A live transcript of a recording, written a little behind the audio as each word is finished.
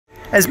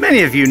As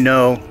many of you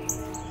know,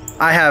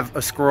 I have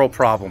a squirrel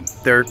problem.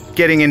 They're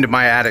getting into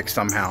my attic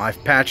somehow.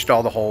 I've patched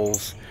all the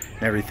holes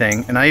and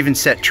everything, and I even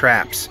set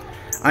traps.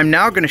 I'm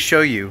now going to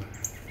show you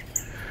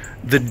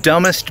the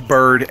dumbest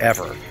bird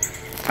ever.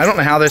 I don't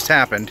know how this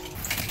happened,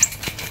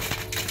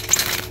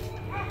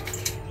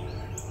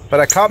 but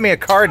I caught me a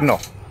cardinal.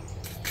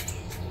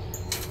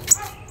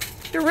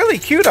 They're really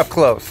cute up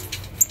close.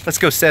 Let's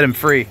go set him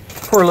free.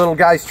 Poor little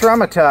guy's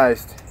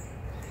traumatized.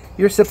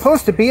 You're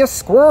supposed to be a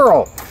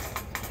squirrel.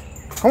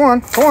 Come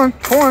on, come on,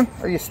 come on.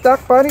 Are you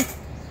stuck, buddy?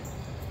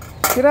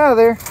 Get out of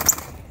there.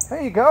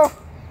 There you go.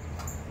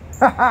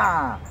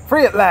 Haha,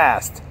 free at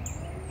last.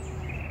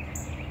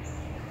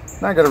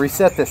 Now I gotta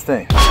reset this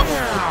thing.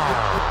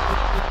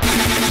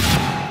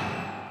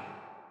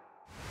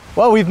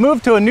 Well, we've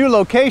moved to a new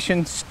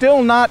location,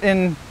 still not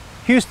in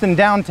Houston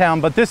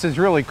downtown, but this is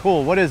really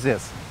cool. What is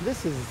this?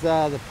 This is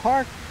the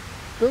park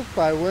built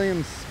by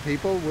Williams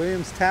people.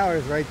 Williams Tower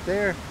is right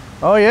there.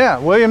 Oh yeah,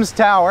 Williams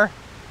Tower.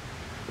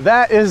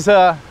 That is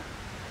that's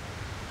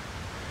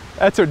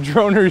a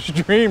droner's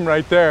dream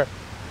right there.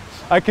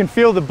 I can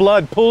feel the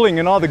blood pooling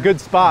in all the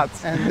good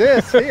spots. And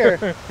this here,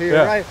 to your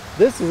Yeah. right,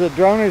 this is a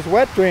droner's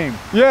wet dream.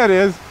 Yeah, it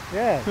is.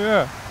 Yeah.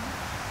 Yeah.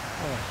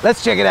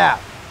 Let's check it out.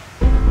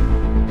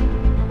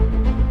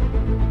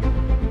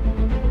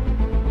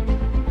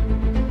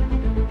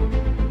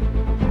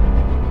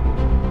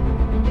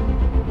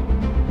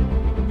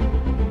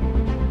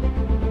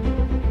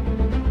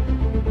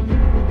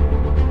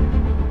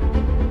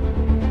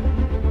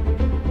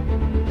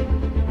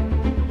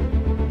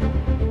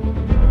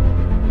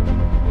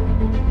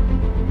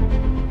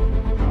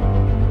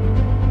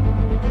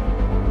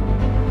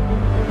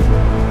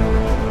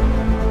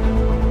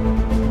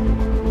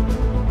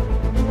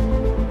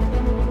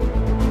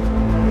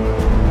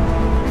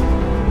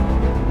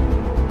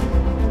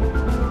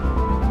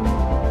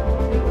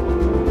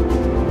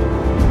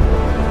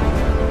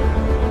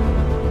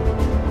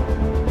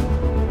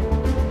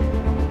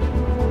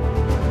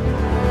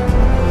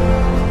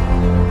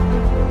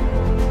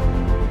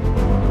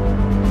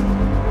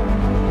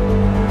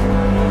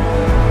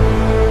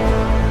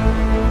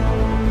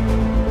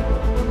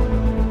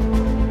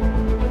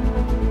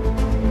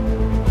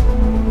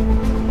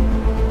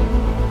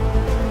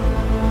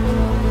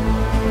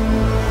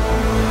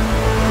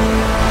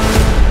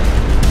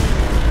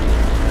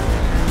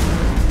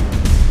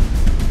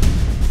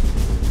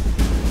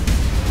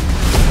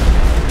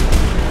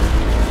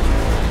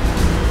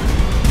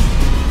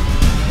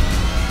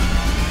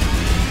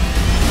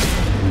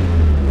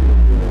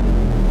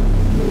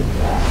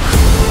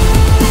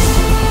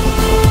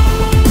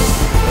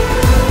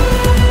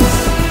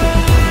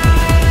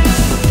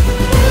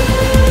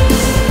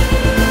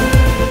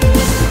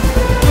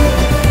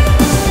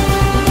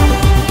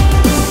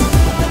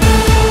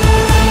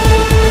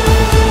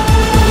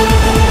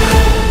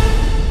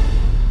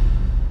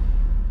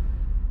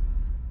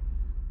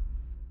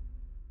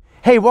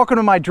 Hey, welcome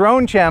to my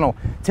drone channel.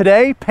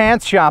 Today,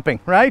 pants shopping,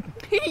 right?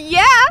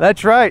 Yeah.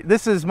 That's right.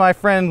 This is my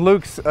friend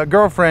Luke's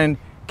girlfriend,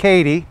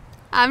 Katie.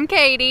 I'm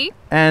Katie.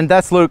 And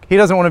that's Luke. He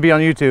doesn't want to be on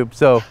YouTube,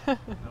 so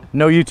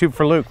no YouTube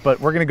for Luke, but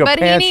we're going to go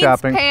pants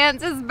shopping. But he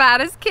needs pants as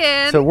bad as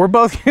Ken. So we're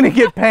both going to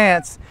get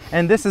pants,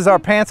 and this is our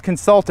pants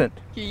consultant.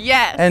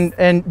 Yes.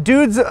 And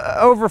dudes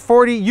over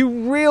 40,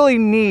 you really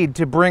need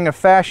to bring a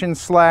fashion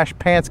 /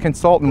 pants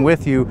consultant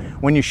with you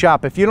when you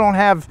shop. If you don't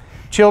have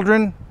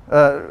children,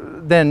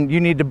 then you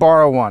need to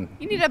borrow one.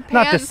 You need a pants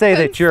Not to say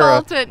that you're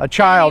a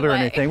child anyway. or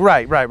anything.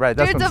 Right. That's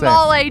Dudes what I'm saying. of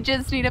all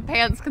ages need a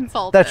pants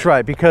consultant. That's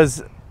right,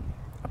 because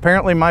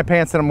apparently my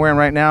pants that I'm wearing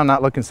right now are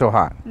not looking so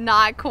hot.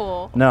 Not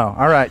cool. No.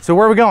 All right. So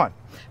where are we going?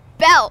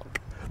 Belk.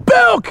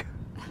 Belk!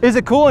 Is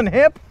it cool and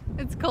hip?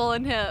 It's cool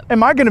and hip.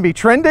 Am I going to be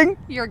trending?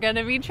 You're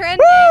gonna be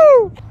trending.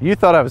 Woo! You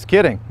thought I was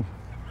kidding.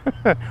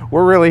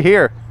 We're really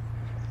here.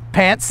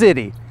 Pant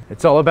City.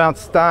 It's all about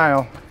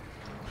style.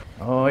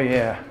 Oh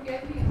yeah.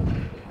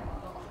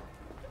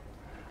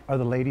 Are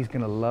the ladies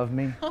gonna love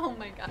me? Oh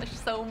my gosh,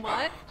 so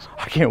much.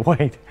 I can't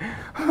wait.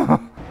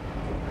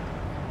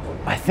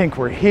 I think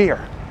we're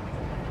here.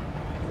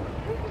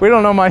 We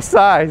don't know my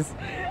size.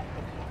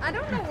 I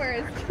don't know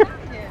where his cat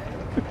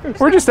is.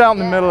 We're just out in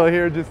the middle of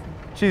here,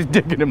 she's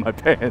digging in my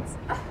pants.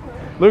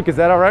 Luke, is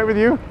that all right with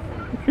you?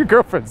 Your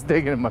girlfriend's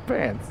digging in my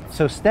pants.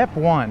 So step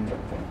one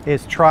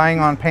is trying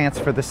on pants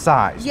for the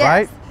size, Yes.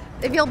 right?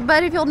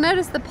 But if you'll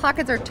notice, the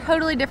pockets are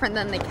totally different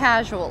than the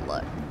casual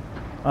look.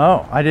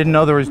 Oh, I didn't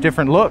know there was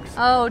different looks.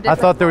 Oh, I different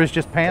thought there was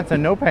just pants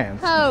and no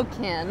pants. Oh,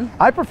 Ken.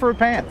 I prefer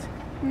pants.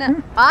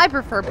 No, I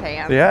prefer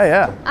pants.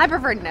 Yeah. I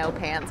prefer no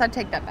pants. I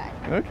take that back.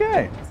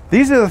 Okay.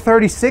 These are the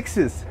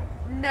 36s.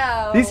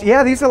 No.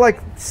 These are like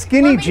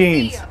skinny Let me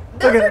jeans. see. Look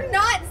Those at- are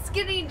not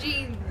skinny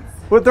jeans.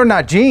 Well, they're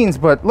not jeans,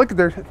 but look at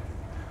their.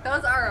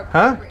 Those are Huh?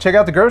 appropriate. Check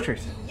out the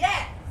groceries.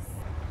 Yes.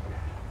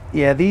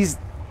 Yeah, these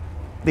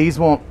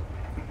won't.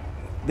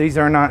 These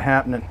are not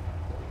happening.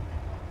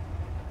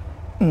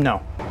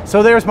 No.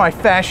 So there's my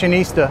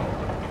fashionista.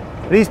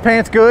 Are these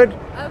pants good?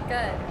 Oh,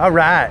 good. All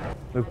right.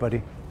 Look,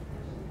 buddy.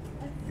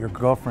 Your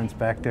girlfriend's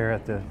back there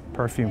at the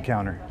perfume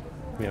counter.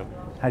 Yep.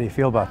 How do you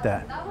feel about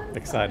that?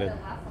 Excited.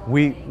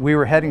 We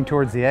were heading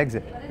towards the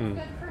exit.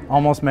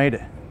 Almost made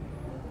it.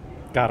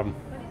 Got him.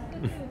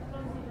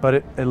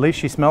 But at least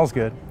she smells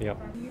good. Yep.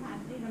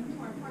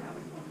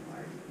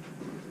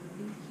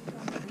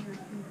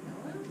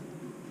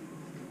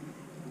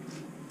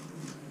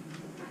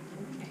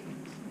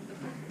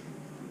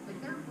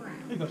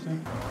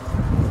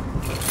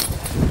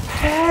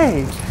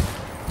 Hey,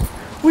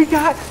 we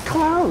got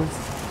clothes.